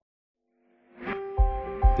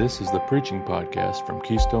This is the preaching podcast from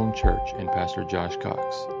Keystone Church and Pastor Josh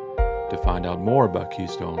Cox. To find out more about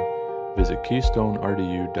Keystone, visit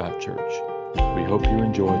keystonerdu.church. We hope you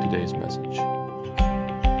enjoy today's message.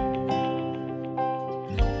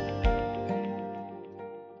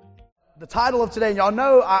 The title of today, y'all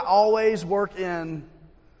know I always work in,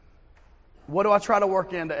 what do I try to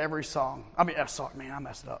work into every song? I messed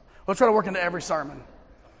it up. What do I try to work into every sermon?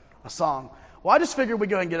 A song. Well, I just figured we'd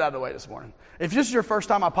go ahead and get out of the way this morning. If this is your first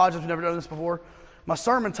time, I apologize if you've never done this before. My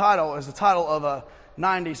sermon title is the title of a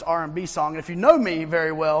 90s R&B song. And if you know me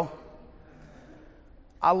very well,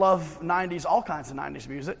 I love 90s, all kinds of 90s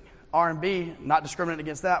music. R&B, not discriminating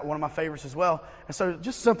against that, one of my favorites as well. And so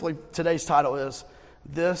just simply, today's title is,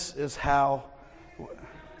 This Is How...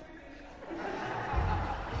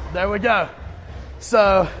 There we go.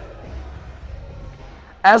 So,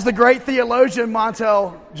 as the great theologian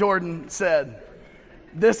Montel Jordan said,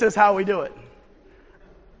 this is how we do it.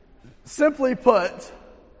 Simply put,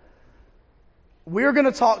 we're going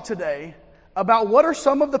to talk today about what are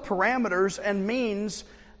some of the parameters and means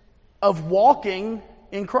of walking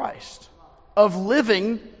in Christ, of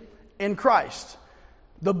living in Christ.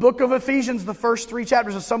 The book of Ephesians, the first 3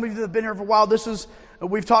 chapters, as some of you that have been here for a while,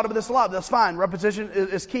 we've talked about this a lot. That's fine. Repetition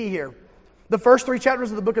is key here. The first 3 chapters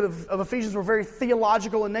of the book of Ephesians were very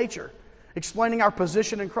theological in nature, explaining our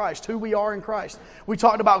position in Christ, who we are in Christ. We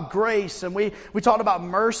talked about grace, and we talked about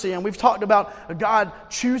mercy, and we've talked about God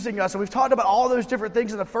choosing us, and we've talked about all those different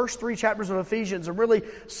things in the first 3 chapters of Ephesians, and really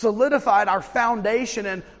solidified our foundation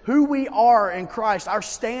and who we are in Christ, our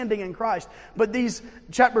standing in Christ. But these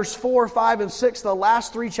chapters 4, 5, and 6, the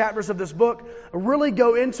last 3 chapters of this book, really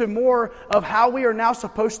go into more of how we are now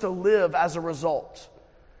supposed to live as a result.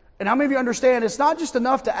 And how many of you understand it's not just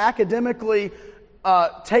enough to academically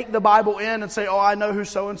take the Bible in and say, oh, I know who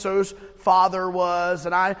so-and-so's father was,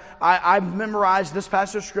 and I memorized this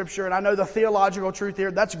passage of Scripture, and I know the theological truth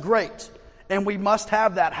here. That's great, and we must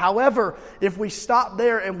have that. However, if we stop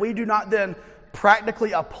there and we do not then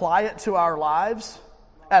practically apply it to our lives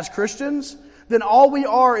as Christians, then all we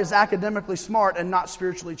are is academically smart and not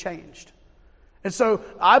spiritually changed. And so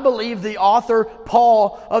I believe the author,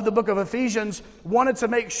 Paul, of the book of Ephesians wanted to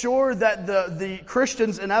make sure that the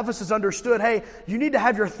Christians in Ephesus understood, hey, you need to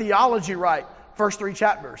have your theology right, first 3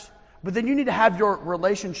 chapters. But then you need to have your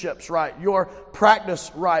relationships right, your practice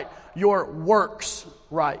right, your works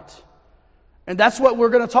right. And that's what we're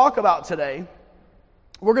going to talk about today.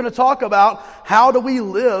 We're going to talk about how do we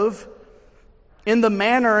live in the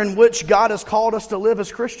manner in which God has called us to live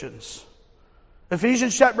as Christians.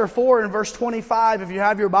 Ephesians chapter 4 and verse 25, if you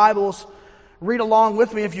have your Bibles, read along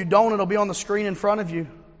with me. If you don't, it'll be on the screen in front of you.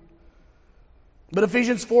 But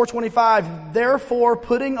Ephesians 4:25, therefore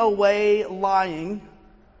putting away lying,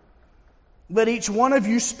 let each one of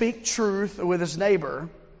you speak truth with his neighbor,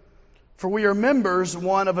 for we are members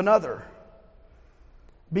one of another.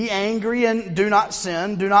 Be angry and do not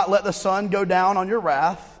sin. Do not let the sun go down on your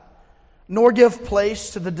wrath, nor give place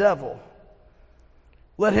to the devil.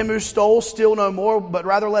 Let him who stole steal no more, but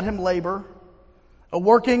rather let him labor,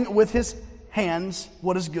 working with his hands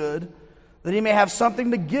what is good, that he may have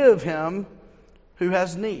something to give him who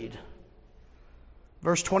has need.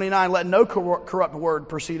 Verse 29, let no corrupt word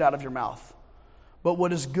proceed out of your mouth, but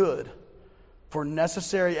what is good for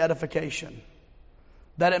necessary edification,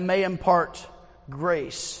 that it may impart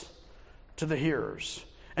grace to the hearers.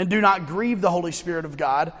 And do not grieve the Holy Spirit of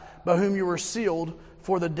God, by whom you were sealed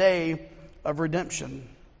for the day of redemption.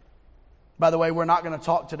 By the way, we're not going to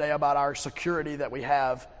talk today about our security that we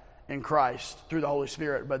have in Christ through the Holy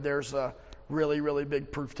Spirit, but there's a really, really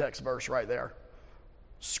big proof text verse right there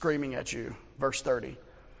screaming at you. Verse 30.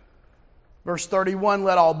 Verse 31,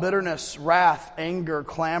 let all bitterness, wrath, anger,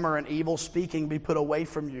 clamor, and evil speaking be put away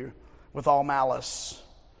from you with all malice.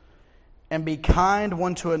 And be kind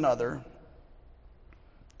one to another,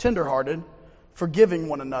 tenderhearted, forgiving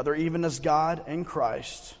one another, even as God in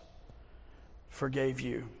Christ forgave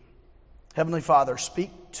you. Heavenly Father, speak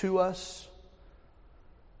to us.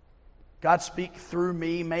 God, speak through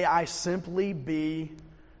me. May I simply be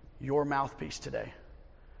your mouthpiece today.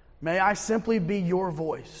 May I simply be your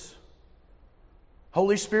voice.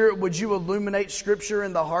 Holy Spirit, would you illuminate Scripture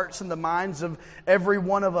in the hearts and the minds of every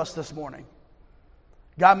one of us this morning?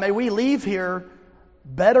 God, may we leave here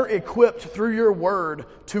better equipped through your word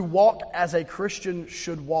to walk as a Christian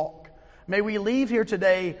should walk. May we leave here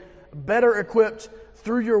today better equipped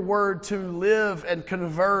through your word to live and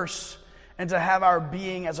converse and to have our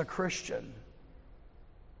being as a Christian.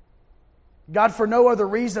 God, for no other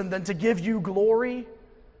reason than to give you glory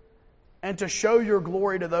and to show your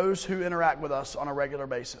glory to those who interact with us on a regular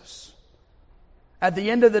basis. At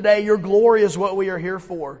the end of the day, your glory is what we are here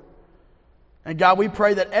for. And God, we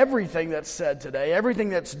pray that everything that's said today, everything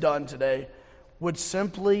that's done today, would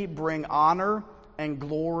simply bring honor and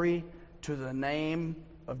glory to the name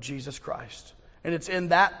of Jesus Christ. And it's in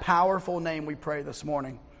that powerful name we pray this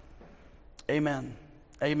morning. Amen.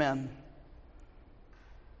 Amen.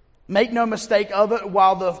 Make no mistake of it,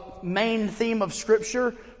 while the main theme of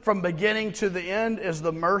Scripture from beginning to the end is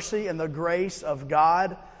the mercy and the grace of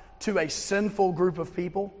God to a sinful group of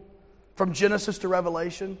people, from Genesis to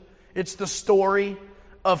Revelation, it's the story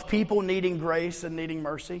of people needing grace and needing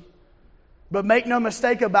mercy. But make no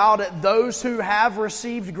mistake about it, those who have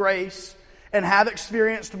received grace and have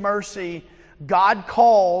experienced mercy, God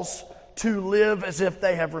calls to live as if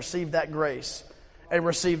they have received that grace and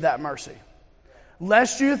received that mercy.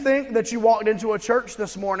 Lest you think that you walked into a church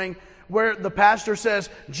this morning where the pastor says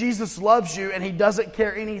Jesus loves you and he doesn't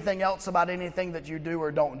care anything else about anything that you do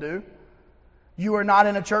or don't do. You are not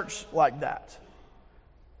in a church like that.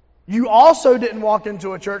 You also didn't walk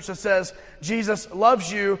into a church that says Jesus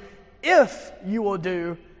loves you if you will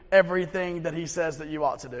do everything that he says that you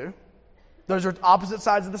ought to do. Those are opposite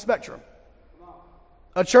sides of the spectrum.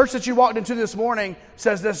 A church that you walked into this morning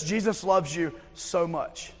says this: Jesus loves you so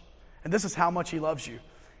much. And this is how much he loves you.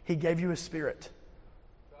 He gave you his Spirit.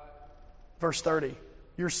 Verse 30,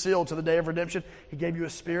 you're sealed to the day of redemption. He gave you a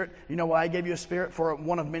Spirit. You know why he gave you a Spirit? For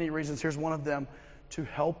one of many reasons. Here's one of them: to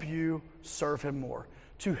help you serve him more,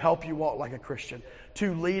 to help you walk like a Christian,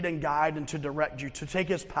 to lead and guide and to direct you, to take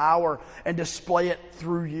his power and display it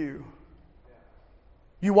through you.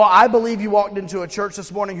 I believe you walked into a church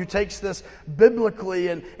this morning who takes this biblically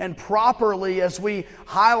and properly as we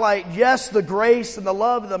highlight, yes, the grace and the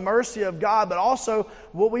love and the mercy of God, but also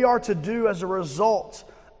what we are to do as a result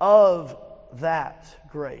of that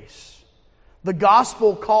grace. The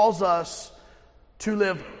gospel calls us to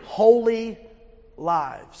live holy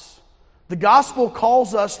lives. The gospel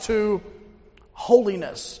calls us to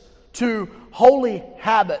holiness, to holy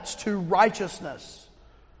habits, to righteousness.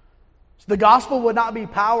 The gospel would not be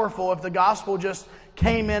powerful if the gospel just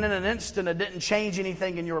came in an instant and didn't change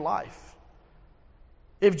anything in your life.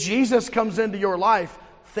 If Jesus comes into your life,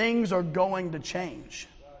 things are going to change.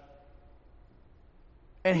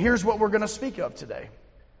 And here's what we're going to speak of today.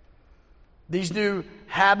 These new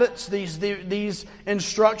habits, these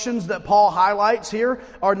instructions that Paul highlights here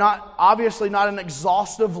are obviously not an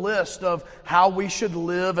exhaustive list of how we should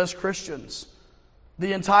live as Christians.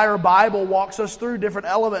 The entire Bible walks us through different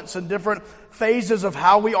elements and different phases of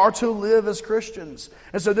how we are to live as Christians.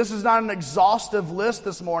 And so this is not an exhaustive list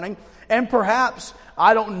this morning. And perhaps,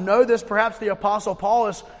 I don't know this, perhaps the Apostle Paul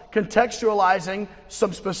is contextualizing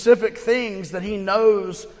some specific things that he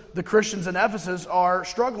knows the Christians in Ephesus are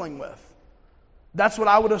struggling with. That's what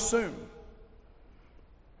I would assume.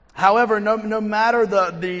 However, no matter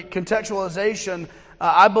the contextualization,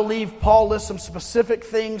 I believe Paul lists some specific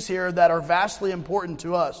things here that are vastly important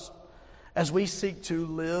to us as we seek to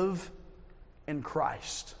live in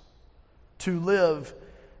Christ. To live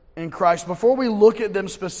in Christ. Before we look at them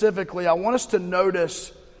specifically, I want us to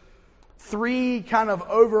notice three kind of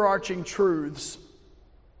overarching truths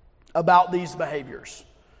about these behaviors.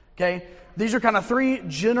 Okay? These are kind of three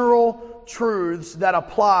general truths that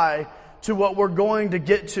apply to what we're going to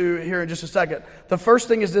get to here in just a second. The first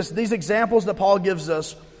thing is this: these examples that Paul gives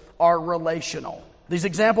us are relational. These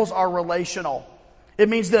examples are relational. It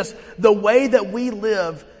means this: the way that we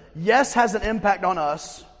live, yes, has an impact on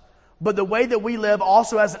us, but the way that we live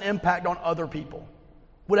also has an impact on other people.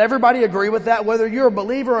 Would everybody agree with that? Whether you're a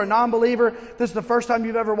believer or a non-believer, this is the first time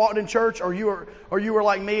you've ever walked in church, or you were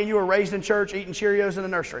like me and you were raised in church eating Cheerios in the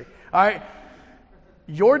nursery. All right?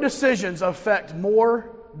 Your decisions affect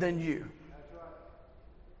more than you.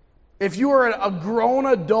 If you are a grown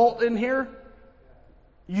adult in here,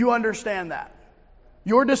 you understand that.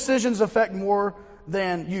 Your decisions affect more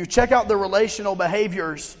than you. Check out the relational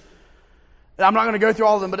behaviors. I'm not going to go through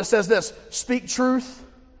all of them, but it says this: speak truth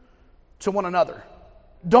to one another.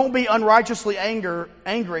 Don't be unrighteously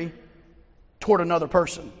angry toward another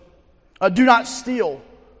person. Do not steal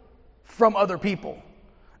from other people.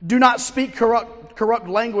 Do not speak corrupt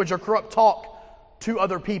language or corrupt talk to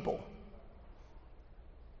other people.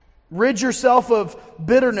 Rid yourself of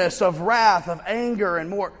bitterness, of wrath, of anger, and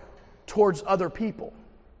more towards other people.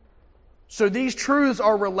 So these truths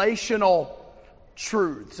are relational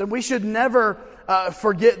truths. And we should never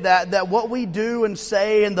forget that what we do and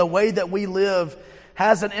say and the way that we live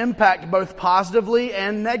has an impact both positively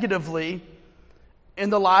and negatively in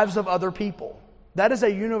the lives of other people. That is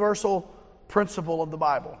a universal principle of the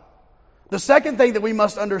Bible. The second thing that we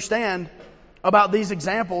must understand about these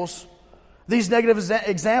examples, These negative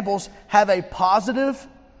examples have a positive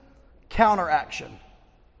counteraction.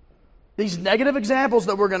 These negative examples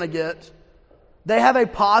that we're going to get, they have a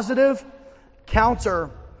positive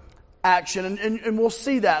counteraction. And we'll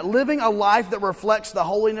see that. Living a life that reflects the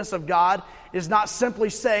holiness of God is not simply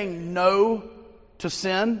saying no to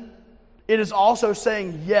sin. It is also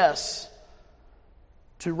saying yes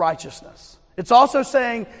to righteousness. It's also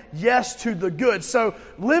saying yes to the good. So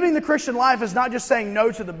living the Christian life is not just saying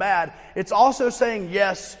no to the bad. It's also saying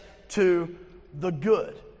yes to the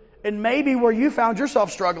good. And maybe where you found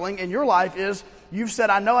yourself struggling in your life is you've said,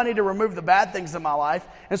 I know I need to remove the bad things in my life.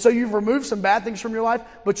 And so you've removed some bad things from your life,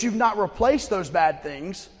 but you've not replaced those bad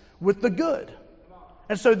things with the good.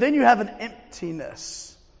 And so then you have an emptiness.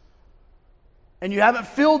 And you haven't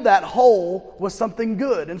filled that hole with something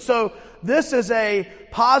good. And so this is a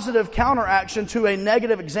positive counteraction to a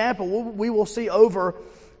negative example we will see over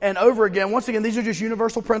and over again. Once again, these are just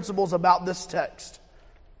universal principles about this text.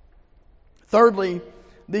 Thirdly,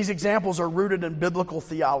 these examples are rooted in biblical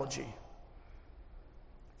theology.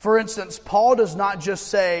 For instance, Paul does not just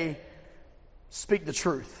say, speak the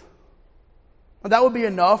truth. That would be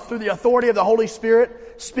enough through the authority of the Holy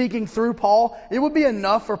Spirit speaking through Paul. It would be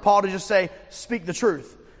enough for Paul to just say, speak the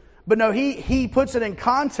truth. But no, he puts it in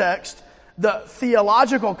context, the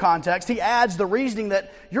theological context. He adds the reasoning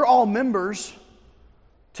that you're all members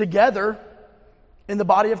together in the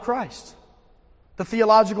body of Christ. The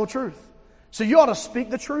theological truth. So you ought to speak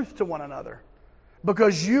the truth to one another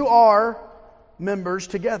because you are members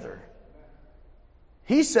together.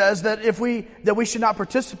 He says that we should not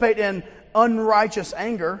participate in unrighteous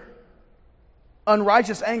anger,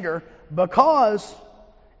 because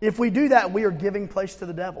if we do that, we are giving place to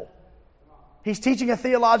the devil. He's teaching a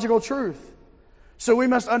theological truth. So we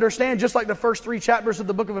must understand, just like the first 3 chapters of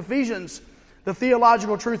the book of Ephesians, the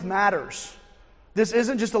theological truth matters. This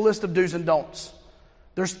isn't just a list of do's and don'ts.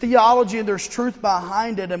 There's theology and there's truth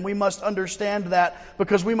behind it, and we must understand that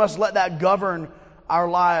because we must let that govern our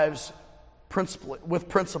lives with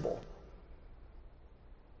principle.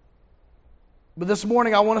 But this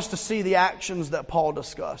morning, I want us to see the actions that Paul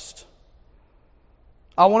discussed.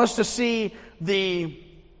 I want us to see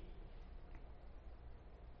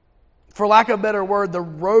for lack of a better word, the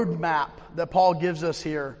roadmap that Paul gives us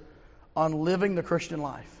here on living the Christian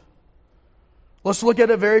life. Let's look at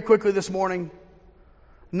it very quickly this morning.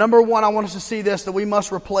 Number 1, I want us to see this, that we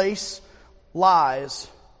must replace lies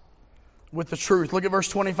with the truth. Look at verse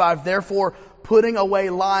 25. Therefore, putting away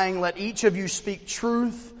lying, let each of you speak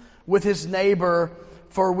truth with his neighbor,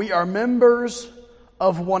 for we are members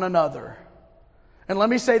of one another. And let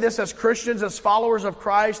me say this, as Christians, as followers of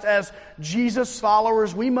Christ, as Jesus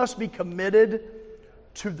followers, we must be committed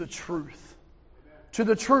to the truth. To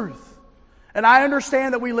the truth. And I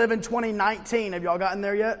understand that we live in 2019. Have y'all gotten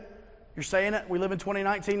there yet? You're saying it? We live in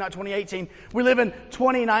 2019, not 2018. We live in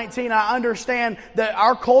 2019. I understand that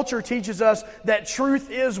our culture teaches us that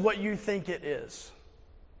truth is what you think it is.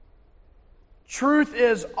 Truth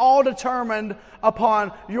is all determined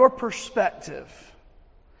upon your perspective.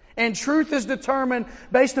 And truth is determined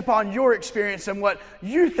based upon your experience and what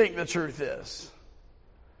you think the truth is.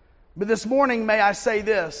 But this morning, may I say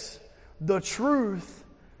this, the truth,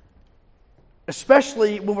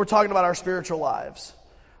 especially when we're talking about our spiritual lives,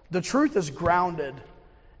 the truth is grounded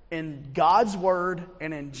in God's Word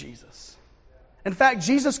and in Jesus. In fact,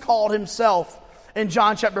 Jesus called Himself in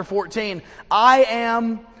John chapter 14, I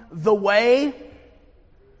am the way,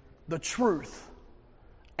 the truth,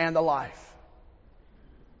 and the life.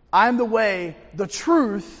 I am the way, the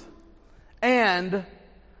truth, and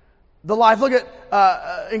the life. Look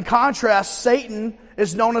at, in contrast, Satan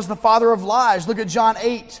is known as the father of lies. Look at John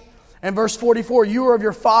 8 and verse 44. You are of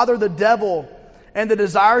your father, the devil, and the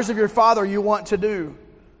desires of your father you want to do.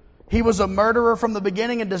 He was a murderer from the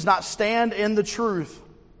beginning and does not stand in the truth,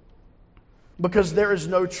 because there is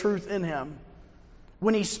no truth in him.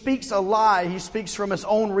 When he speaks a lie, he speaks from his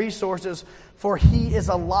own resources, for he is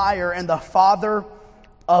a liar and the father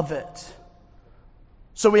of it.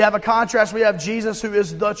 So we have a contrast. We have Jesus, who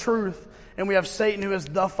is the truth, and we have Satan, who is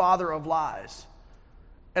the father of lies.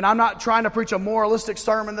 And I'm not trying to preach a moralistic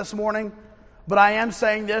sermon this morning, but I am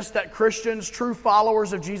saying this, that Christians, true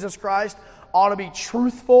followers of Jesus Christ, ought to be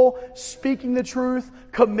truthful, speaking the truth,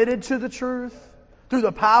 committed to the truth, through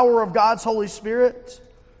the power of God's Holy Spirit.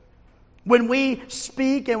 When we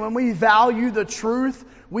speak and when we value the truth,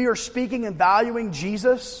 we are speaking and valuing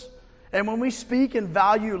Jesus. And when we speak and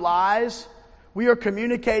value lies, we are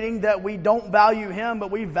communicating that we don't value Him,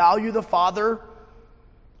 but we value the father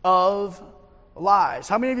of lies.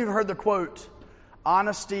 How many of you have heard the quote,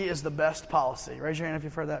 honesty is the best policy? Raise your hand if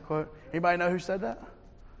you've heard that quote. Anybody know who said that?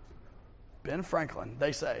 Ben Franklin,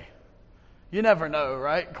 they say. You never know,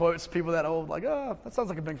 right? Quotes people that old, like, oh, that sounds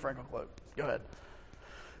like a Ben Franklin quote. Go ahead.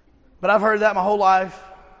 But I've heard that my whole life.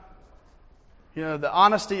 You know, the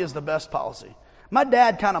honesty is the best policy. My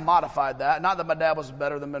dad kind of modified that. Not that my dad was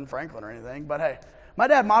better than Ben Franklin or anything, but hey, my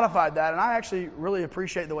dad modified that, and I actually really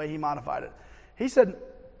appreciate the way he modified it. He said,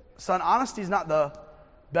 son, honesty is not the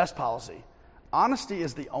best policy. Honesty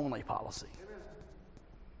is the only policy.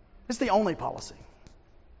 It's the only policy.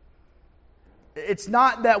 It's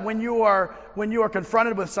not that when you are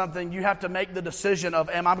confronted with something, you have to make the decision of,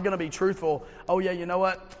 am I going to be truthful? Oh yeah, you know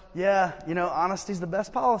what? Yeah, honesty is the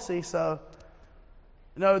best policy. So,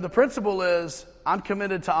 the principle is I'm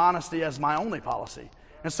committed to honesty as my only policy.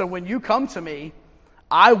 And so when you come to me,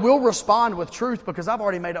 I will respond with truth because I've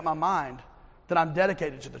already made up my mind that I'm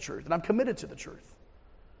dedicated to the truth and I'm committed to the truth.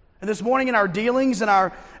 And this morning in our dealings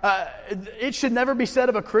and it should never be said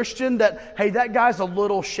of a Christian that, hey, that guy's a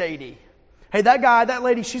little shady. Hey, that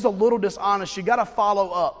lady, she's a little dishonest. You got to follow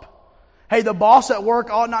up. Hey, the boss at work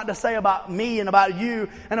ought not to say about me and about you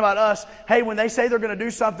and about us, hey, when they say they're going to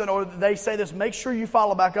do something or they say this, make sure you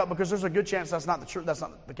follow back up because there's a good chance that's not the truth. That's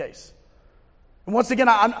not the case. And once again,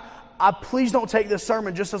 I please don't take this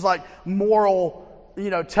sermon just as like moral,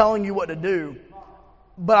 telling you what to do.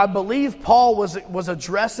 But I believe Paul was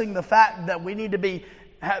addressing the fact that we need to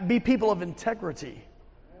be people of integrity.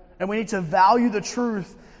 And we need to value the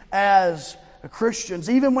truth as Christians,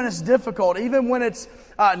 even when it's difficult, even when it's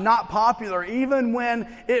not popular, even when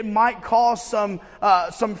it might cause some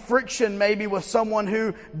friction maybe with someone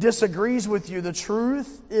who disagrees with you. The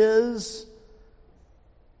truth is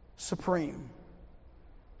supreme.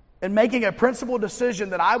 And making a principled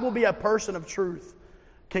decision that I will be a person of truth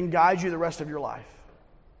can guide you the rest of your life.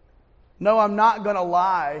 No, I'm not going to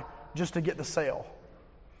lie just to get the sale.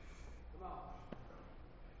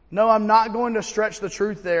 No, I'm not going to stretch the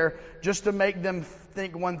truth there just to make them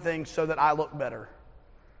think one thing so that I look better.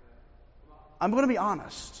 I'm going to be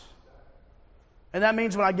honest. And that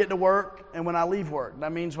means when I get to work and when I leave work.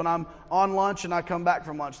 That means when I'm on lunch and I come back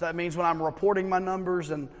from lunch. That means when I'm reporting my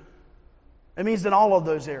numbers, and it means in all of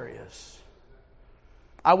those areas.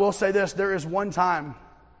 I will say this, there is one time,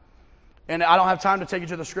 and I don't have time to take you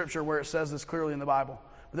to the scripture where it says this clearly in the Bible,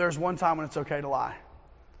 but there is one time when it's okay to lie.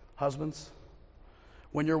 Husbands,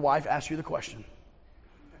 when your wife asks you the question,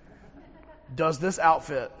 does this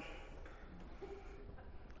outfit,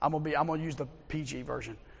 I'm gonna use the PG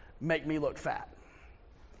version, make me look fat?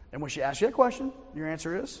 And when she asks you that question, your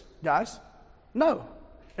answer is, guys, no.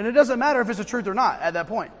 And it doesn't matter if it's the truth or not at that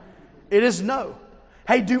point. It is no.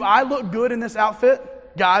 Hey, do I look good in this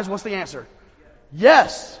outfit? Guys, what's the answer?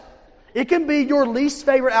 Yes. It can be your least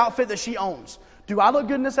favorite outfit that she owns. Do I look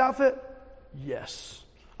good in this outfit? Yes.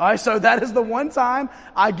 All right, so that is the one time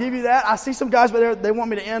I give you that. I see some guys, but they want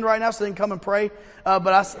me to end right now so they can come and pray. But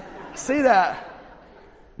I see that.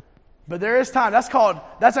 But there is time.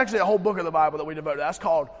 That's actually a whole book of the Bible that we devote to. That's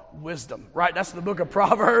called wisdom, right? That's the book of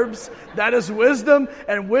Proverbs. That is wisdom,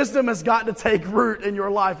 and wisdom has got to take root in your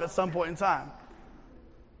life at some point in time.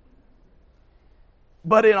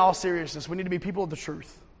 But in all seriousness, we need to be people of the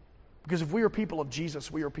truth. Because if we are people of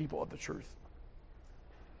Jesus, we are people of the truth.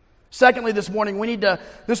 Secondly, this morning,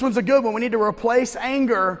 this one's a good one, we need to replace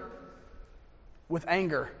anger with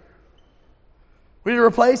anger. We need to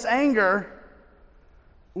replace anger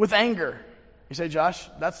with anger. You say, Josh,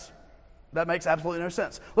 that makes absolutely no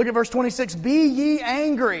sense. Look at verse 26. Be ye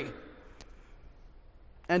angry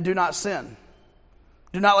and do not sin.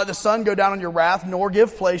 Do not let the sun go down on your wrath, nor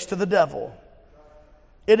give place to the devil.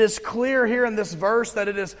 It is clear here in this verse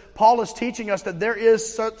that Paul is teaching us that there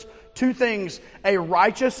is such two things, a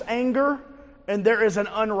righteous anger and there is an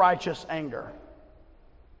unrighteous anger.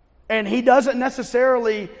 And he doesn't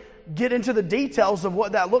necessarily get into the details of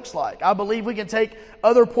what that looks like. I believe we can take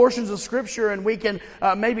other portions of Scripture and we can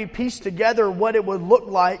maybe piece together what it would look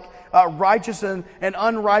like, righteous and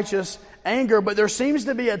unrighteous anger. But there seems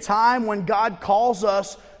to be a time when God calls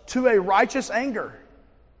us to a righteous anger.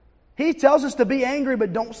 He tells us to be angry,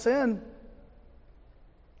 but don't sin.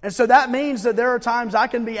 And so that means that there are times I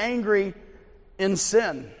can be angry in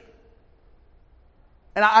sin.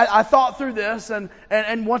 And I thought through this, and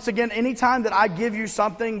once again, anytime that I give you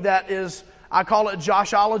something that is, I call it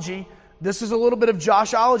Joshology, this is a little bit of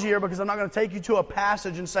Joshology here because I'm not going to take you to a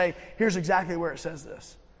passage and say, here's exactly where it says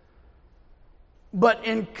this. But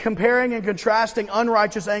in comparing and contrasting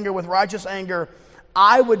unrighteous anger with righteous anger,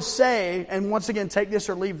 I would say, and once again, take this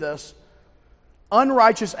or leave this,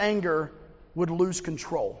 unrighteous anger would lose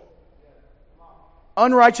control.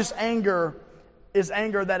 Unrighteous anger is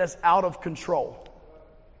anger that is out of control.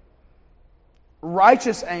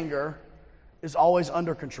 Righteous anger is always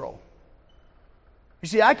under control. You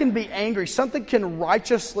see, I can be angry. Something can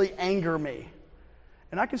righteously anger me,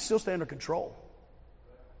 and I can still stay under control.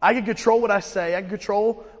 I can control what I say. I can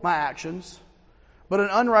control my actions. But an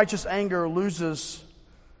unrighteous anger loses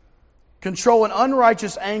control. An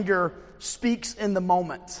unrighteous anger speaks in the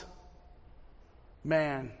moment.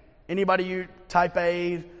 Man, anybody you type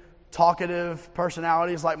A, talkative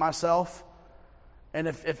personalities like myself, and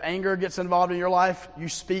if anger gets involved in your life, you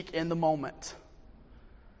speak in the moment.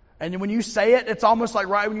 And when you say it, it's almost like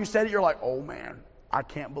right when you said it, you're like, oh man, I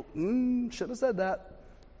can't believe, should have said that.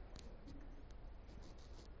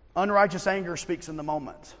 Unrighteous anger speaks in the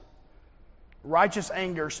moment. Righteous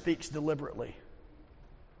anger speaks deliberately.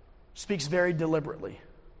 Speaks very deliberately.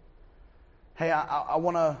 Hey, I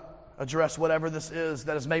want to address whatever this is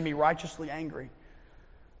that has made me righteously angry.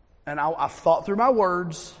 And I've thought through my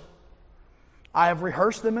words. I have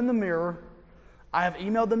rehearsed them in the mirror. I have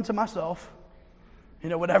emailed them to myself. You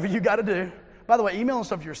know, whatever you got to do. By the way, emailing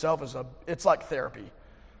stuff to yourself it's like therapy.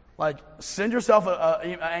 Like, send yourself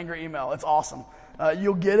an angry email. It's awesome.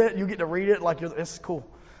 You'll get it. You get to read it. Like, it's cool.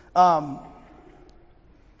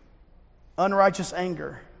 Unrighteous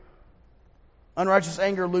anger. Unrighteous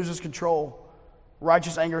anger loses control.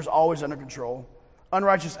 Righteous anger is always under control.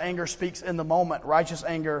 Unrighteous anger speaks in the moment. Righteous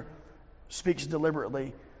anger speaks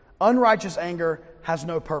deliberately. Unrighteous anger has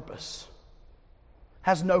no purpose.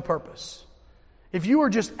 Has no purpose. If you are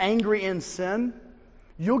just angry in sin,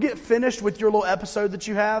 you'll get finished with your little episode that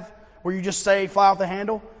you have where you just say, fly off the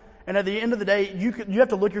handle. And at the end of the day, you have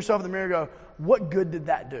to look yourself in the mirror and go, what good did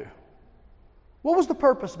that do? What was the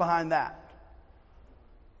purpose behind that?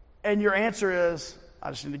 And your answer is,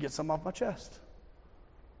 I just need to get something off my chest.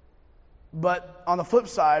 But on the flip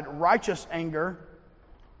side, righteous anger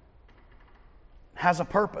has a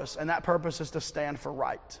purpose, and that purpose is to stand for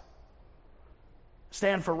right.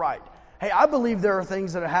 Stand for right. Hey, I believe there are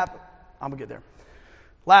things that have happened. I'm going to get there.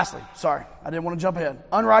 Lastly, sorry, I didn't want to jump ahead.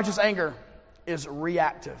 Unrighteous anger is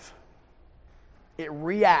reactive. It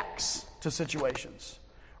reacts to situations.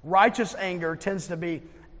 Righteous anger tends to be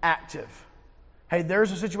active. Hey,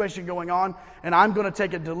 there's a situation going on, and I'm going to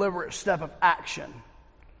take a deliberate step of action.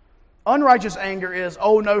 Unrighteous anger is,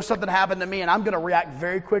 oh no, something happened to me, and I'm going to react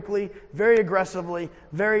very quickly, very aggressively,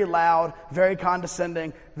 very loud, very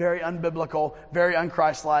condescending, very unbiblical, very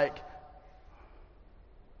unchristlike.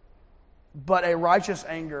 But a righteous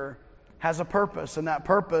anger has a purpose, and that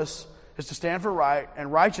purpose is to stand for right,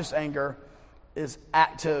 and righteous anger is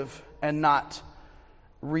active and not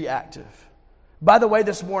reactive. By the way,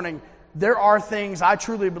 this morning, there are things I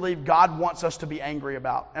truly believe God wants us to be angry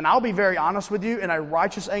about. And I'll be very honest with you, in a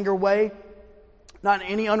righteous anger way, not in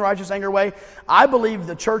any unrighteous anger way. I believe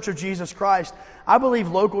the Church of Jesus Christ, I believe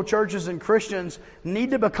local churches and Christians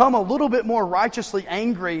need to become a little bit more righteously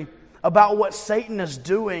angry about what Satan is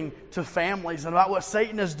doing to families, and about what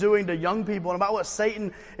Satan is doing to young people, and about what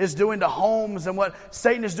Satan is doing to homes, and what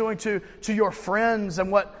Satan is doing to your friends,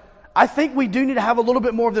 and what I think we do need to have a little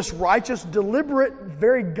bit more of this righteous, deliberate,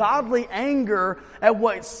 very godly anger at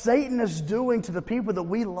what Satan is doing to the people that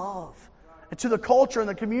we love, and to the culture and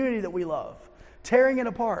the community that we love, tearing it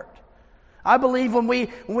apart. I believe when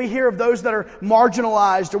we hear of those that are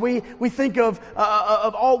marginalized, or we think of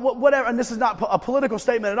all whatever, and this is not a political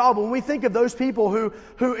statement at all, but when we think of those people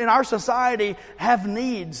who in our society have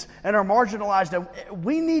needs and are marginalized,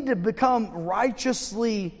 we need to become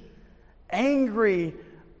righteously angry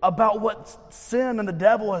about what sin and the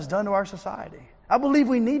devil has done to our society. I believe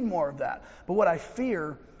we need more of that. But what I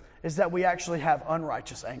fear is that we actually have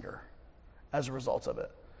unrighteous anger as a result of it.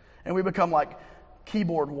 And we become like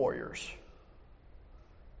keyboard warriors.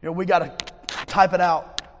 You know, we got to type it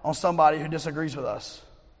out on somebody who disagrees with us.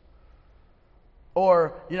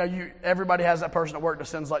 Or, you know, everybody has that person at work that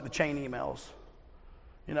sends like the chain emails.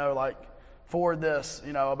 You know, like, forward this,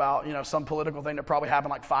 you know, about, you know, some political thing that probably happened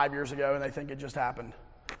like 5 years ago and they think it just happened.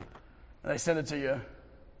 And they send it to you.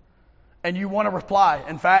 And you want to reply.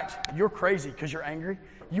 In fact, you're crazy because you're angry.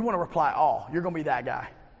 You want to reply all. You're going to be that guy.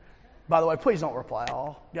 By the way, please don't reply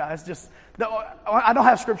all. Guys, I don't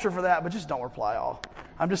have scripture for that, but just don't reply all.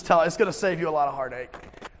 I'm just telling you, it's going to save you a lot of heartache.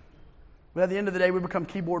 But at the end of the day, we become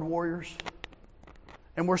keyboard warriors.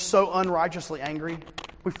 And we're so unrighteously angry.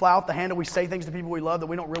 We fly off the handle. We say things to people we love that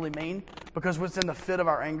we don't really mean because it's in the fit of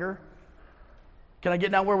our anger. Can I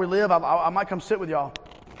get down where we live? I might come sit with y'all.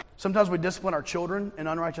 Sometimes we discipline our children in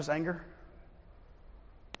unrighteous anger.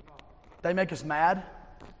 They make us mad.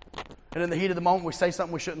 And in the heat of the moment, we say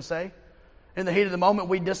something we shouldn't say. In the heat of the moment,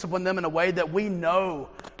 we discipline them in a way that we know,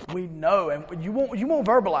 and you won't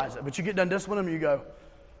verbalize it, but you get done disciplining them,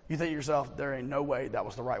 you think to yourself, there ain't no way that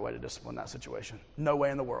was the right way to discipline that situation. No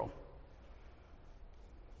way in the world.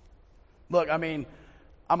 Look, I mean,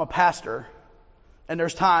 I'm a pastor, and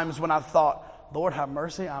there's times when I've thought, Lord have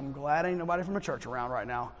mercy, I'm glad ain't nobody from the church around right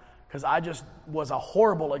now, because I just was a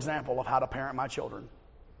horrible example of how to parent my children.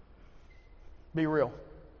 Be real.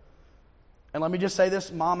 And let me just say this,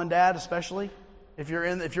 mom and dad especially, if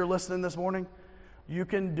you're listening this morning, you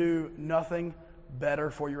can do nothing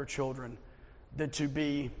better for your children than to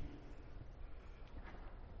be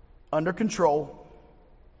under control,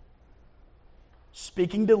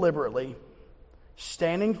 speaking deliberately,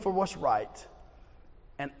 standing for what's right,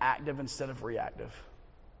 and active instead of reactive.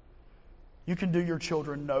 You can do your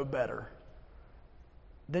children no better.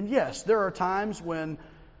 Then yes, there are times when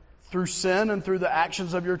through sin and through the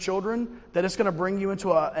actions of your children that it's going to bring you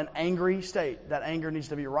into an angry state. That anger needs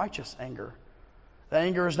to be righteous anger. That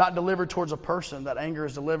anger is not delivered towards a person. That anger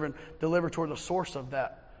is delivered towards the source of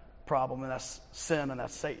that problem, and that's sin, and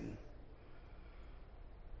that's Satan.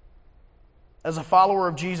 As a follower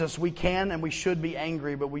of Jesus, we can and we should be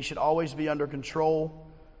angry, but we should always be under control.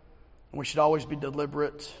 And we should always be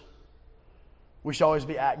deliberate. We should always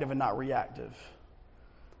be active and not reactive.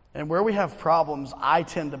 And where we have problems, I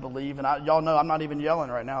tend to believe, and y'all know I'm not even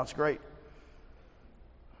yelling right now. It's great.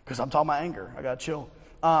 Because I'm talking about anger. I got to chill.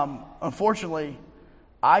 Unfortunately,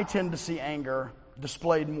 I tend to see anger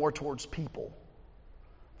displayed more towards people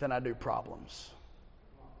than I do problems.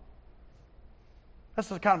 That's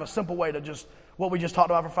kind of a simple way to just, what we just talked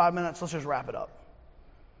about for 5 minutes, let's just wrap it up.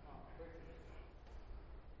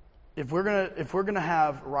 If we're gonna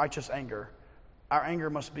have righteous anger, our anger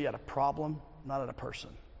must be at a problem, not at a person.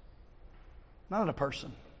 Not at a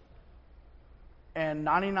person. And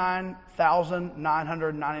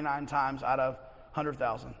 99,999 times out of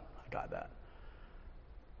 100,000, I got that.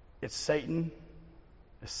 It's Satan,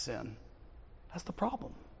 it's sin. That's the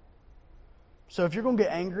problem. So if you're going to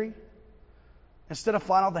get angry, instead of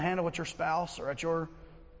flying off the handle with your spouse or at your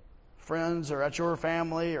friends or at your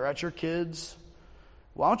family or at your kids,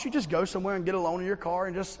 why don't you just go somewhere and get alone in your car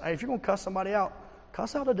and just, hey, if you're going to cuss somebody out,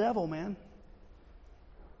 cuss out the devil, man.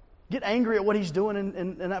 Get angry at what he's doing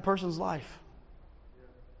in that person's life.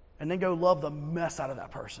 And then go love the mess out of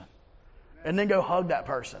that person. And then go hug that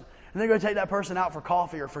person. And then go take that person out for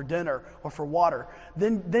coffee or for dinner or for water.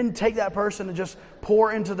 Then take that person and just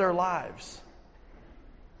pour into their lives.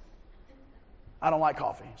 I don't like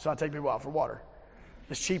coffee, so I take people out for water.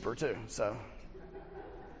 It's cheaper too, so.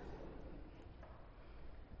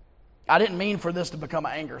 I didn't mean for this to become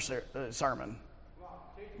an anger sermon.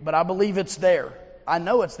 But I believe it's there. I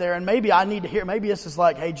know it's there, and maybe I need to hear. Maybe this is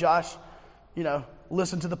like, hey, Josh,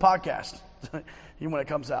 listen to the podcast when it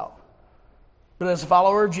comes out. But as a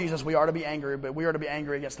follower of Jesus, we are to be angry, but we are to be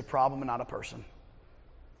angry against the problem and not a person.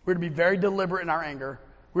 We're to be very deliberate in our anger.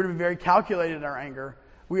 We're to be very calculated in our anger.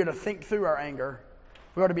 We are to think through our anger.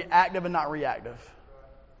 We are to be active and not reactive.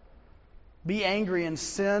 Be angry and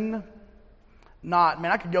sin not.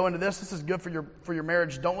 Man, I could go into this. This is good for your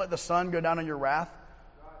marriage. Don't let the sun go down on your wrath.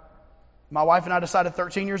 My wife and I decided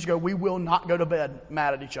 13 years ago, we will not go to bed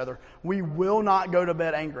mad at each other. We will not go to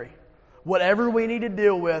bed angry. Whatever we need to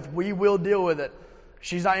deal with, we will deal with it.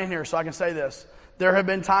 She's not in here, so I can say this. There have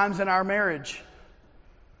been times in our marriage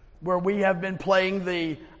where we have been playing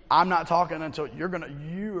the, I'm not talking until you are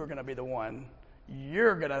going to be the one.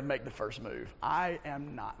 You're going to make the first move. I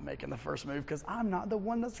am not making the first move because I'm not the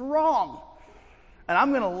one that's wrong. And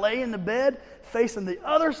I'm going to lay in the bed facing the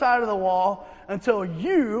other side of the wall until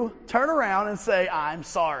you turn around and say, I'm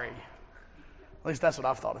sorry. At least that's what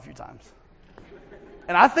I've thought a few times.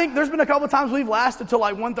 And I think there's been a couple of times we've lasted till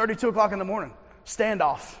like 1:30, 2 o'clock in the morning.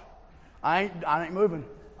 Standoff. I ain't moving.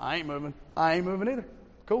 I ain't moving either.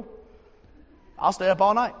 Cool. I'll stay up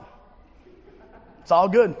all night. It's all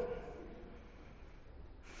good.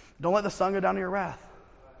 Don't let the sun go down to your wrath.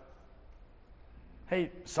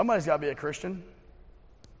 Hey, somebody's got to be a Christian.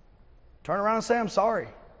 Turn around and say, I'm sorry.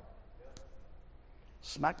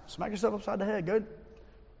 Smack yourself upside the head. Good.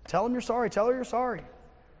 Tell them you're sorry. Tell her you're sorry.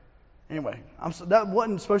 Anyway, that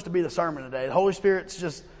wasn't supposed to be the sermon today. The Holy Spirit's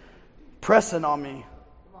just pressing on me.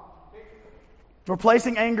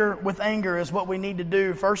 Replacing anger with anger is what we need to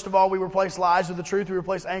do. First of all, we replace lies with the truth. We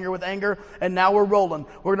replace anger with anger. And now we're rolling.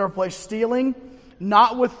 We're going to replace stealing,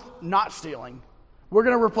 not with not stealing. We're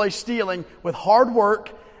going to replace stealing with hard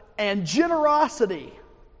work and generosity.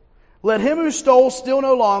 Let him who stole steal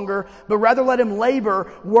no longer, but rather let him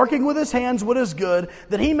labor, working with his hands what is good,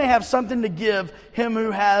 that he may have something to give him who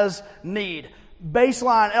has need.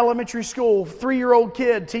 Baseline, elementary school, 3-year-old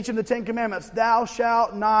kid teaching the 10 Commandments. Thou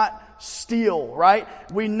shalt not steal, right?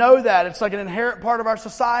 We know that. It's like an inherent part of our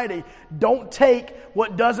society. Don't take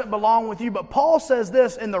what doesn't belong with you. But Paul says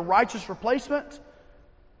this in the righteous replacement.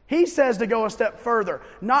 He says to go a step further.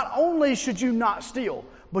 Not only should you not steal,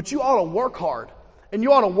 but you ought to work hard. And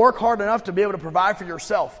you ought to work hard enough to be able to provide for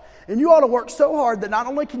yourself. And you ought to work so hard that not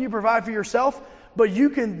only can you provide for yourself, but you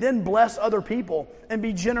can then bless other people and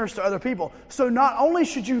be generous to other people. So not only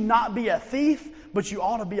should you not be a thief, but you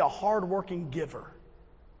ought to be a hardworking giver.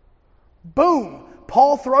 Boom!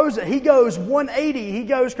 Paul throws it. He goes 180. He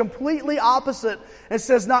goes completely opposite and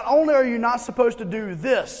says, not only are you not supposed to do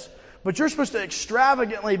this, but you're supposed to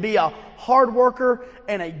extravagantly be a hard worker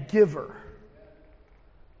and a giver.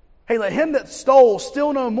 Hey, let him that stole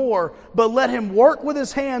steal no more, but let him work with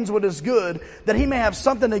his hands what is good, that he may have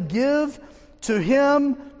something to give to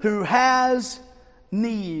him who has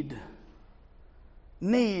need.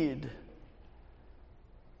 Need.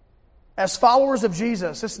 As followers of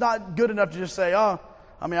Jesus, it's not good enough to just say, I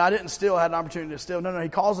didn't steal, I had an opportunity to steal. No, he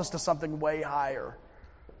calls us to something way higher.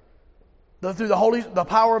 Through the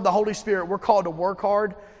power of the Holy Spirit, we're called to work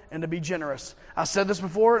hard and to be generous. I said this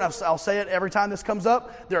before, and I'll say it every time this comes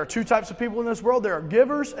up. There are two types of people in this world. There are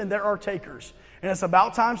givers and there are takers. And it's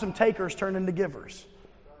about time some takers turn into givers.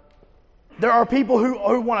 There are people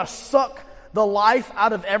who want to suck the life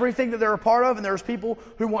out of everything that they're a part of, and there's people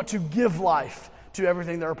who want to give life to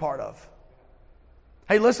everything they're a part of.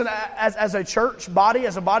 Hey, listen, as a church body,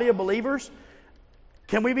 as a body of believers,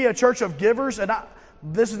 can we be a church of givers? And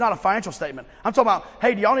this is not a financial statement. I'm talking about,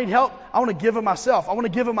 hey, do y'all need help? I want to give of myself. I want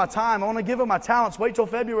to give of my time. I want to give of my talents. Wait till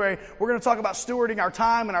February. We're going to talk about stewarding our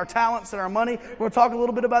time and our talents and our money. We're going to talk a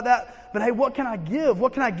little bit about that. But hey, what can I give?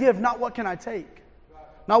 What can I give? Not what can I take.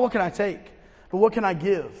 Not what can I take, but what can I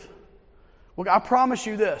give? Well, I promise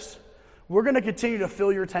you this. We're going to continue to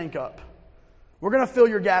fill your tank up. We're going to fill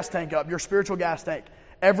your gas tank up, your spiritual gas tank,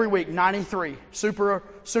 every week, 93, super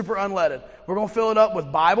unleaded. We're going to fill it up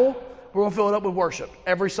with Bible. We're going to fill it up with worship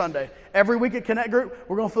every Sunday. Every week at Connect Group,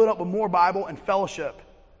 we're going to fill it up with more Bible and fellowship.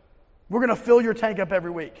 We're going to fill your tank up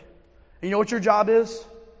every week. And you know what your job is?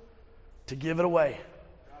 To give it away.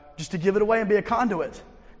 Just to give it away and be a conduit.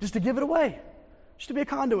 Just to give it away. Just to be a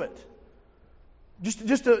conduit.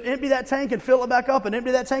 Just to empty that tank and fill it back up, and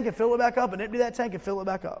empty that tank and fill it back up, and empty that tank and fill it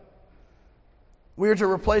back up. We are to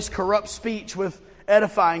replace corrupt speech with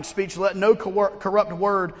edifying speech. Let no corrupt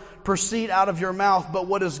word proceed out of your mouth, but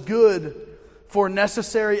what is good for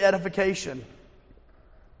necessary edification,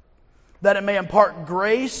 that it may impart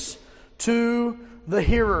grace to the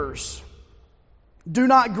hearers. Do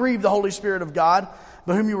not grieve the Holy Spirit of God,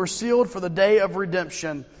 by whom you were sealed for the day of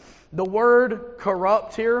redemption. The word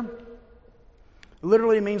corrupt here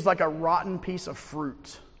literally means like a rotten piece of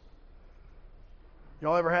fruit.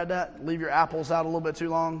 Y'all ever had that? Leave your apples out a little bit too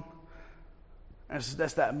long?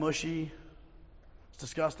 That's that mushy. It's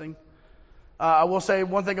disgusting. I will say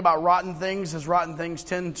one thing about rotten things is rotten things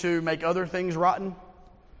tend to make other things rotten.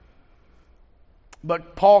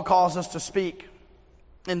 But Paul calls us to speak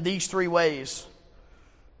in these three ways.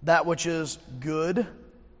 That which is good,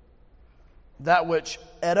 that which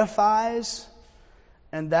edifies,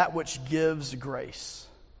 and that which gives grace.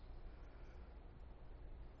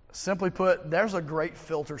 Simply put, there's a great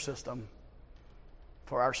filter system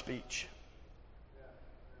for our speech.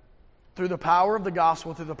 Through the power of the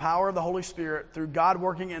gospel, through the power of the Holy Spirit, through God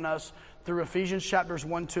working in us, through Ephesians chapters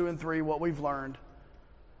 1, 2, and 3, what we've learned.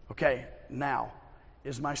 Okay, now,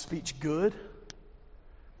 is my speech good?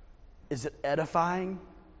 Is it edifying?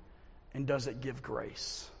 And does it give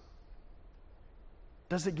grace?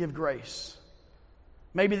 Does it give grace?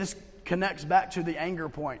 Maybe this connects back to the anger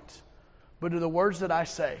point. But do the words that I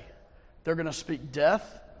say, they're going to speak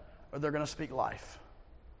death or they're going to speak life?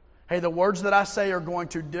 Hey, the words that I say are going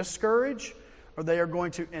to discourage or they are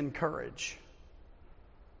going to encourage?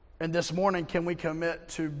 And this morning, can we commit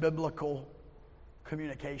to biblical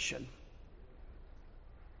communication?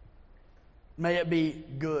 May it be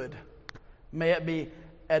good. May it be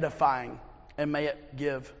edifying. And may it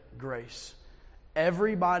give grace.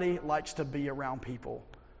 Everybody likes to be around people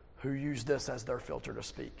who use this as their filter to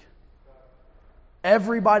speak.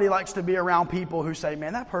 Everybody likes to be around people who say,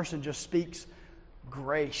 man, that person just speaks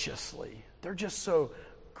graciously. They're just so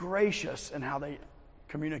gracious in how they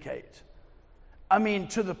communicate. I mean,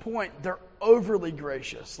 to the point, they're overly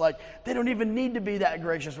gracious. Like, they don't even need to be that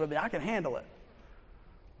gracious with me. I can handle it.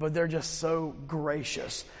 But they're just so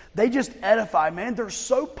gracious. They just edify, man. They're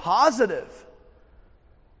so positive.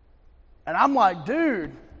 And I'm like,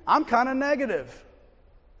 dude, I'm kind of negative.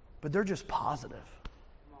 But they're just positive.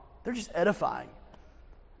 They're just edifying.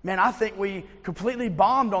 Man, I think we completely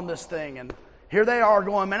bombed on this thing. And here they are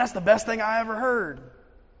going, man, that's the best thing I ever heard.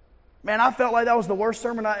 Man, I felt like that was the worst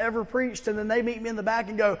sermon I ever preached. And then they meet me in the back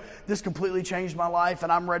and go, this completely changed my life.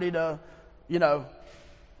 And I'm ready to, go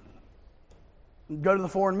to the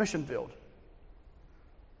foreign mission field.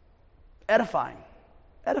 Edifying.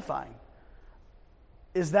 edifying.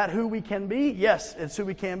 Is that who we can be? Yes, it's who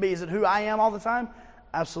we can be. Is it who I am all the time?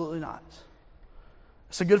 Absolutely not.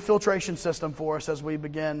 It's a good filtration system for us as we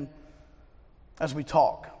begin, as we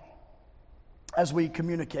talk, as we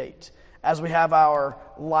communicate, as we have our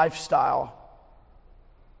lifestyle.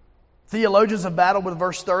 Theologians have battled with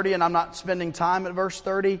verse 30, and I'm not spending time at verse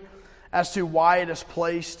 30 as to why it is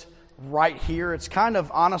placed right here. It's kind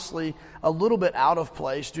of, honestly, a little bit out of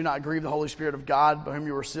place. Do not grieve the Holy Spirit of God, by whom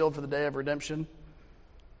you were sealed for the day of redemption.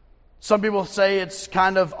 Some people say it's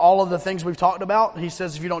kind of all of the things we've talked about. He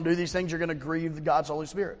says if you don't do these things, you're going to grieve God's Holy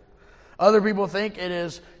Spirit. Other people think it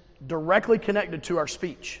is directly connected to our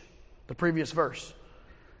speech, the previous verse.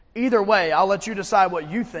 Either way, I'll let you decide what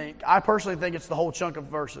you think. I personally think it's the whole chunk of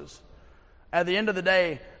verses. At the end of the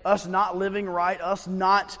day, us not living right, us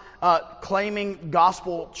not claiming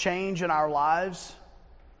gospel change in our lives,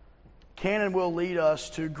 can and will lead us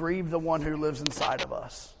to grieve the one who lives inside of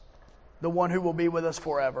us, the one who will be with us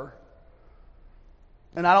forever.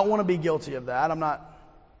 And I don't want to be guilty of that. I'm not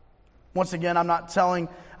going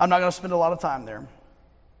to spend a lot of time there.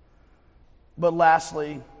 But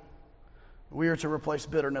lastly, we are to replace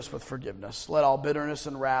bitterness with forgiveness. Let all bitterness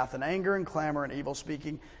and wrath and anger and clamor and evil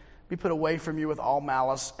speaking be put away from you with all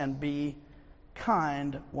malice, and be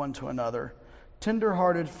kind one to another,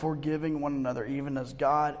 tender-hearted, forgiving one another, even as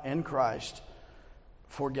God in Christ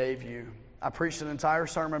forgave you. I preached an entire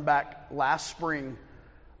sermon back last spring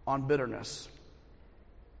on bitterness.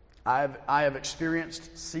 I have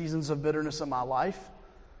experienced seasons of bitterness in my life,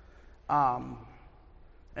 and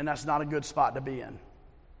that's not a good spot to be in.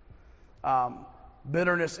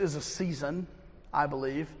 Bitterness is a season, I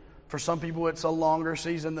believe. For some people, it's a longer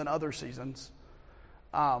season than other seasons.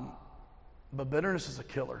 But bitterness is a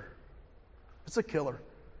killer. It's a killer.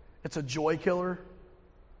 It's a joy killer.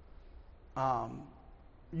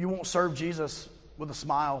 You won't serve Jesus with a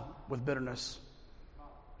smile with bitterness.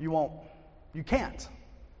 You won't. You can't.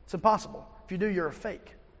 It's impossible. If you do, you're a fake.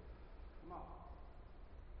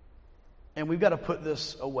 And we've got to put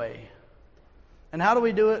this away. And how do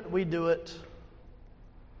we do it? We do it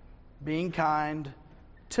being kind,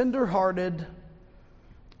 tender-hearted,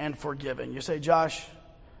 and forgiving. You say, Josh,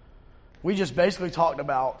 we just basically talked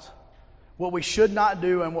about what we should not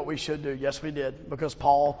do and what we should do. Yes, we did, because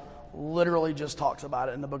Paul literally just talks about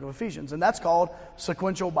it in the book of Ephesians. And that's called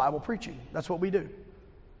sequential Bible preaching. That's what we do.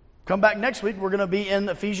 Come back next week. We're going to be in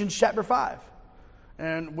Ephesians chapter 5.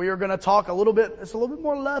 And we are going to talk a little bit, it's a little bit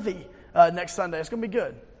more lovey next Sunday. It's going to be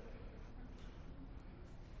good.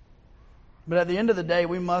 But at the end of the day,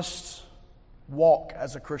 we must walk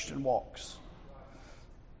as a Christian walks.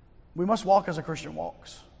 We must walk as a Christian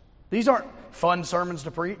walks. These aren't fun sermons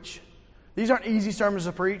to preach. These aren't easy sermons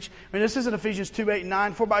to preach. I mean, this isn't Ephesians 2, 8, and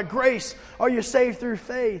 9. For by grace are you saved through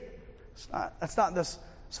faith. That's not this.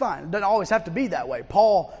 It's fine. It doesn't always have to be that way.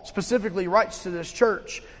 Paul specifically writes to this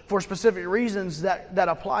church for specific reasons that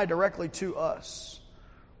apply directly to us.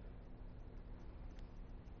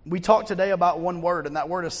 We talked today about one word, and that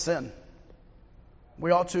word is sin.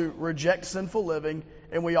 We ought to reject sinful living,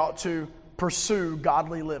 and we ought to pursue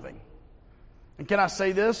godly living. And can I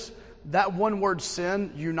say this? That one word,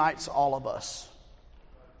 sin, unites all of us.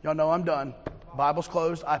 Y'all know I'm done. Bible's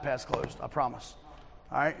closed, iPad's closed, I promise.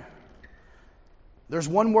 All right? There's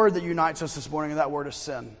one word that unites us this morning, and that word is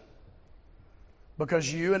sin.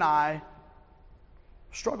 Because you and I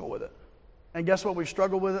struggle with it. And guess what? We've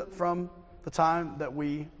struggled with it from the time that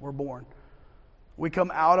we were born. We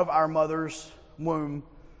come out of our mother's womb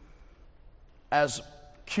as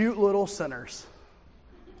cute little sinners.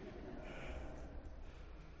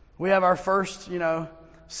 We have our first,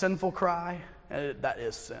 sinful cry, and that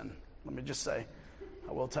is sin. Let me just say,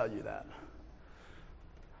 I will tell you that.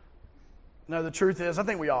 No, the truth is, I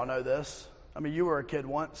think we all know this. I mean, you were a kid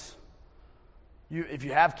once. If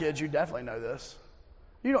you have kids, you definitely know this.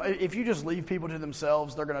 If you just leave people to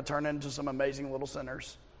themselves, they're going to turn into some amazing little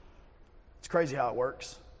sinners. It's crazy how it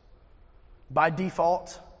works. By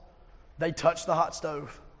default, they touch the hot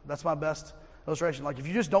stove. That's my best illustration. Like, if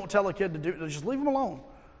you just don't tell a kid to do it, just leave them alone.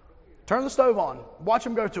 Turn the stove on. Watch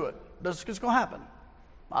them go to it. It's going to happen.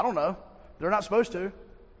 I don't know. They're not supposed to,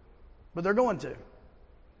 but they're going to.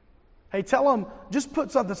 Hey, tell them, just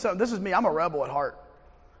put something. This is me. I'm a rebel at heart.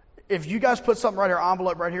 If you guys put something right here,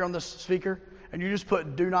 envelope right here on this speaker, and you just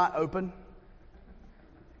put do not open,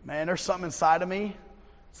 man, there's something inside of me.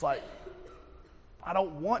 It's like, I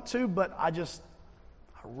don't want to, but I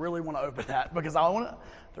really want to open that because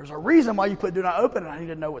there's a reason why you put do not open, and I need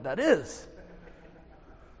to know what that is.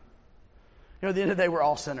 At the end of the day, we're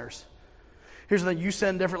all sinners. Here's the thing. You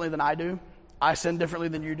sin differently than I do. I sin differently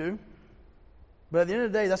than you do. But at the end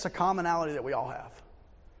of the day, that's a commonality that we all have.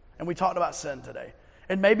 And we talked about sin today.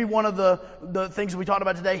 And maybe one of the things we talked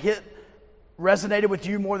about today resonated with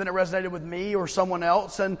you more than it resonated with me or someone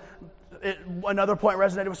else. And another point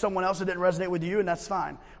resonated with someone else that didn't resonate with you, and that's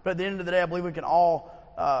fine. But at the end of the day, I believe we can all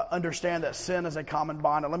understand that sin is a common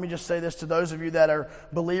bond. And let me just say this to those of you that are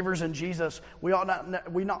believers in Jesus: we ought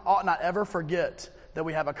not ever forget that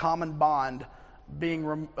we have a common bond,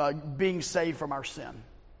 being saved from our sin.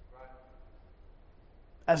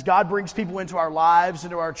 As God brings people into our lives,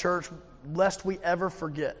 into our church, lest we ever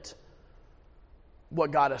forget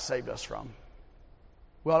what God has saved us from.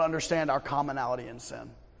 We ought to understand our commonality in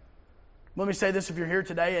sin. Let me say this: if you're here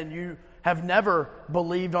today and you have never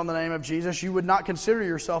believed on the name of Jesus, you would not consider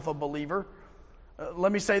yourself a believer.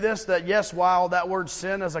 Let me say this, that yes, while that word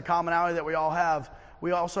sin is a commonality that we all have,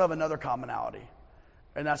 we also have another commonality,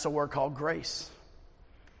 and that's a word called grace.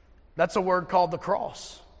 That's a word called the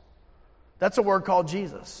cross. That's a word called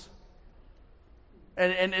Jesus.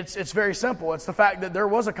 And it's very simple. It's the fact that there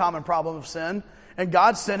was a common problem of sin, and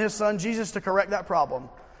God sent His Son Jesus to correct that problem.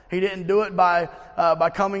 He didn't do it by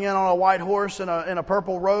coming in on a white horse in a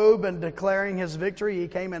purple robe and declaring His victory. He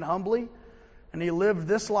came in humbly, and He lived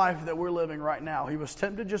this life that we're living right now. He was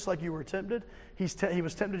tempted just like you were tempted. He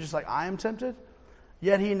was tempted just like I am tempted,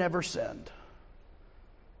 yet He never sinned.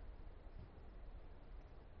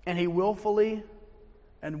 And He willfully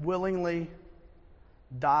and willingly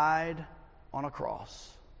died on a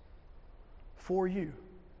cross for you.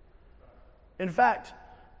 In fact,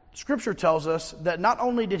 Scripture tells us that not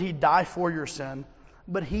only did He die for your sin,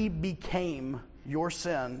 but He became your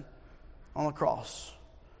sin on the cross.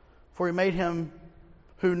 For He made Him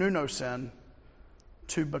who knew no sin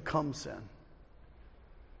to become sin.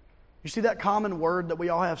 You see that common word that we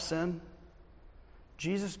all have, sin?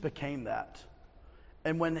 Jesus became that.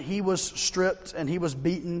 And when He was stripped and He was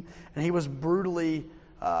beaten and He was brutally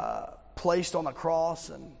placed on the cross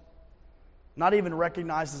and not even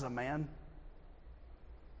recognized as a man,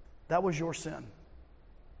 that was your sin.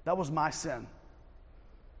 That was my sin.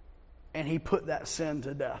 And He put that sin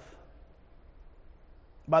to death.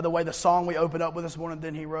 By the way, the song we opened up with this morning,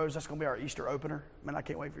 Then He Rose, that's going to be our Easter opener. Man, I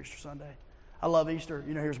can't wait for Easter Sunday. I love Easter.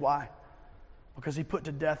 You know, here's why. Because He put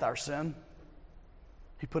to death our sin.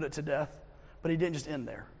 He put it to death. But He didn't just end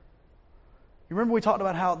there. You remember we talked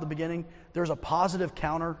about how at the beginning there's a positive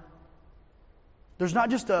counter? There's not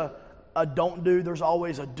just a don't do, there's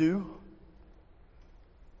always a do.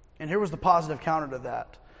 And here was the positive counter to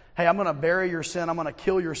that. Hey, I'm going to bury your sin. I'm going to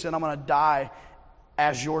kill your sin. I'm going to die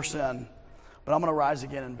as your sin. But I'm going to rise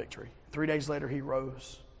again in victory. 3 days later, He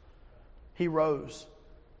rose. He rose.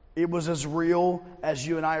 It was as real as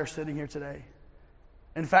you and I are sitting here today.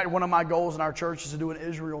 In fact, one of my goals in our church is to do an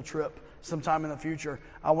Israel trip sometime in the future.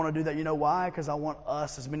 I want to do that. You know why? Because I want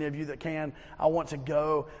us, as many of you that can, I want to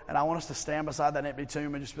go and I want us to stand beside that empty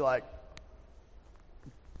tomb and just be like,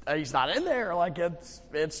 He's not in there. Like,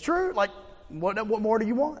 it's true. Like, what more do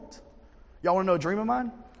you want? Y'all want to know a dream of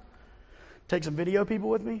mine? Take some video people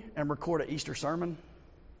with me and record an Easter sermon.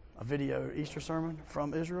 A video Easter sermon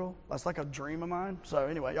from Israel. That's like a dream of mine. So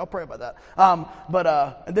anyway, y'all pray about that. And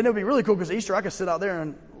then it would be really cool because Easter I could sit out there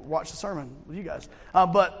and watch the sermon with you guys.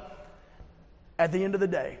 But at the end of the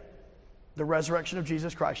day, the resurrection of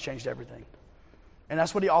Jesus Christ changed everything. And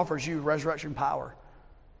that's what He offers you, resurrection power.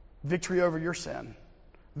 Victory over your sin.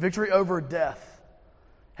 Victory over death.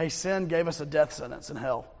 Hey, sin gave us a death sentence in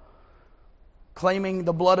hell. Claiming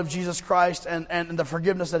the blood of Jesus Christ and the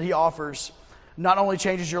forgiveness that He offers not only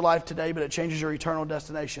changes your life today, but it changes your eternal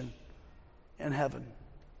destination in heaven.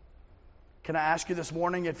 Can I ask you this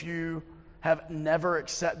morning, if you have never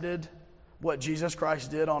accepted what Jesus Christ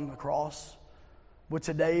did on the cross, would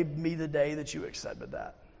today be the day that you accepted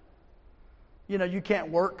that? You know, you can't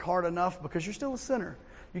work hard enough because you're still a sinner.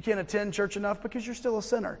 You can't attend church enough because you're still a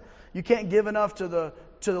sinner. You can't give enough to the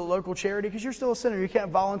local charity because you're still a sinner. You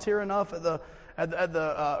can't volunteer enough at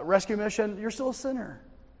the rescue mission. You're still a sinner.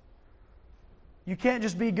 You can't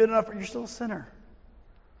just be good enough, but you're still a sinner.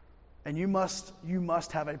 And you must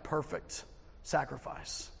have a perfect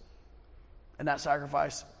sacrifice. And that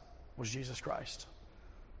sacrifice was Jesus Christ.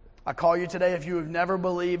 I call you today, if you have never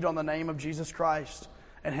believed on the name of Jesus Christ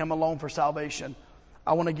and Him alone for salvation,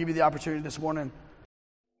 I want to give you the opportunity this morning.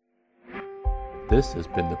 This has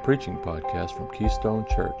been the preaching podcast from Keystone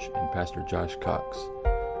Church and Pastor Josh Cox.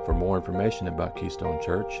 For more information about Keystone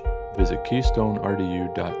Church, visit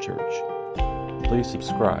keystonerdu.church. Please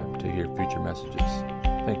subscribe to hear future messages.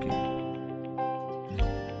 Thank you.